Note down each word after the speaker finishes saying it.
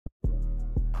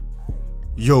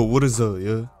Yo, what is up,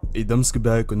 yeah? Hey, Dumpski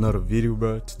back with another video,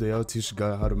 bro. Today I'll teach you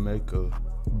guys how to make a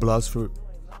Bloxflip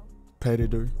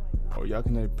Predictor, or y'all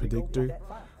can name Predictor.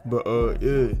 But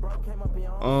yeah.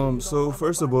 So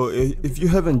first of all, if you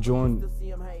haven't joined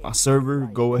my server,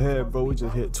 go ahead, bro. We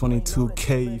just hit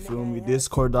 22K. You feel me?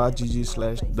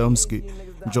 Discord.gg/Dumpski.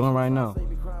 Join right now.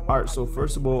 Alright, so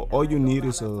first of all you need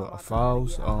is a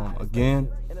files. Again,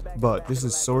 but this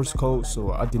is source code,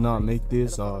 so I did not make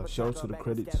this. Shout out to the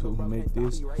credit to who made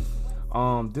this.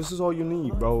 This is all you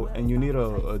need, bro, and you need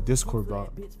a Discord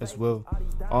bot as well.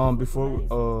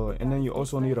 And then you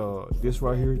also need this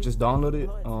right here. Just download it.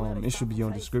 It should be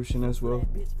on description as well.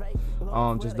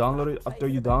 Just download it. After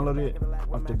you download it,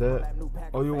 after that,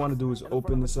 all you want to do is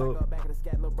open this up.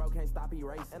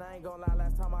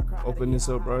 Open this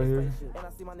up right here,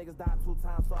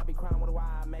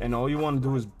 and all you want to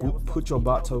do is put your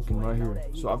bot token right here.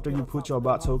 So after you put your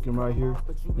bot token right here,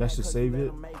 let's just save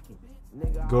it.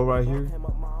 Go right here,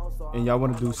 and y'all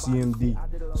want to do CMD.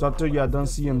 So after y'all done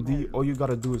CMD, all you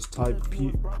gotta do is type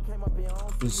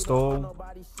install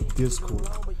Discord.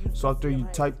 So after you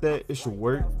type that, it should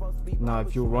work. Now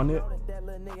if you run it,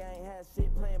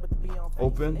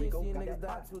 open,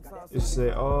 it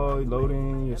say, oh,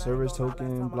 loading your service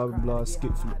token, blah blah blah,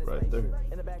 skip flip right there.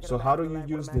 So how do you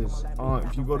use this?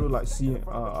 If you go to like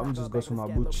I'm just go to my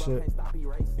boot chat.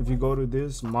 If you go to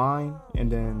this mine and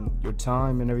then your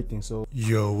time and everything. So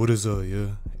yo, what is up,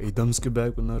 yeah? Hey, Dumpski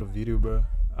back with another video, bro.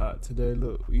 Today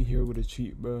look, we here with a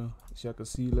cheat, bro. As y'all can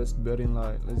see, let's betting,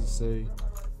 like, let's just say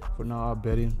for now I'm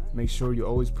betting. Make sure you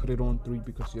always put it on 3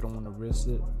 because you don't want to risk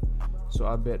it. So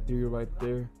I bet 3 right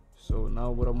there. So now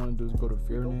what I want to do is go to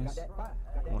fairness.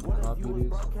 I want to copy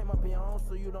this.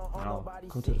 Now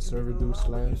come to the server, do /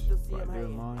 right there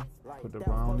in mine. Put the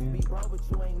round in.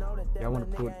 Yeah, I want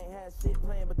to put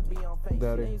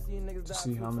that in to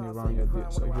see how many rounds y'all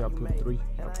did. So here I put 3.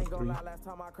 I put 3. I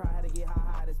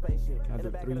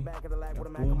did 3. Yeah,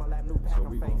 boom. So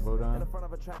we gonna go down.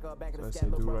 So I say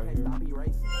do right here.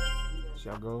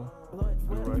 Shall go.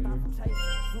 Do right here.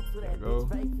 There go.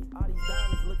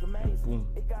 And boom.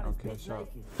 Okay, shot.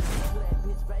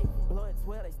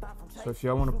 So if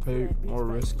y'all want to play more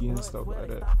risky and stuff like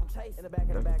that,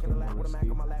 can play more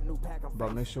risky.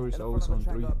 But make sure it's always on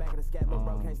 3.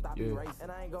 Yeah.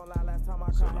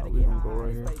 So now we gonna go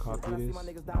right here, copy this.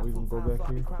 Now we gonna go back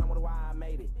here.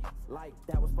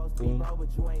 Boom.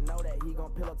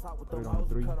 Put it on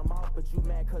 3.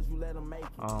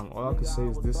 All I can say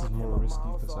is this is more risky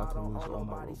because I can lose all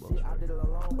my Robux right here.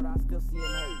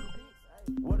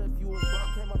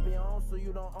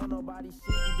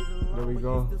 There we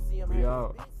go. We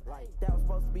out.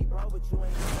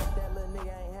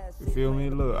 You feel me?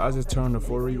 Look, I just turned the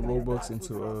 40 Robux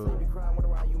into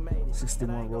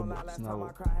 61 Robux.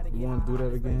 Now, you want to do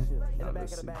that again? Now,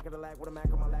 let's see.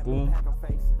 Boom.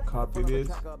 Copy this.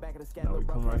 Now we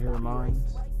come right here, mine.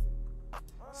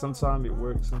 Sometimes it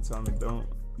works, sometimes it don't.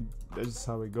 That's just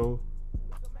how it go.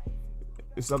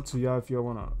 It's up to y'all if y'all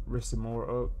want to risk it more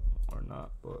up or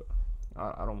not, but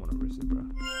I don't want to risk it, bro.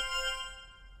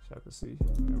 So I can see.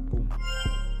 Yeah, boom.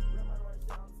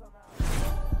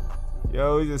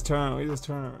 Yo, we just turn. You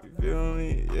feel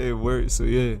me? Yeah, it works. So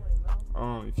yeah.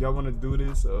 If y'all want to do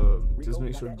this, just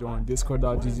make sure to join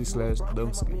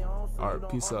discord.gg/Dumpski. Alright,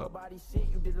 peace out.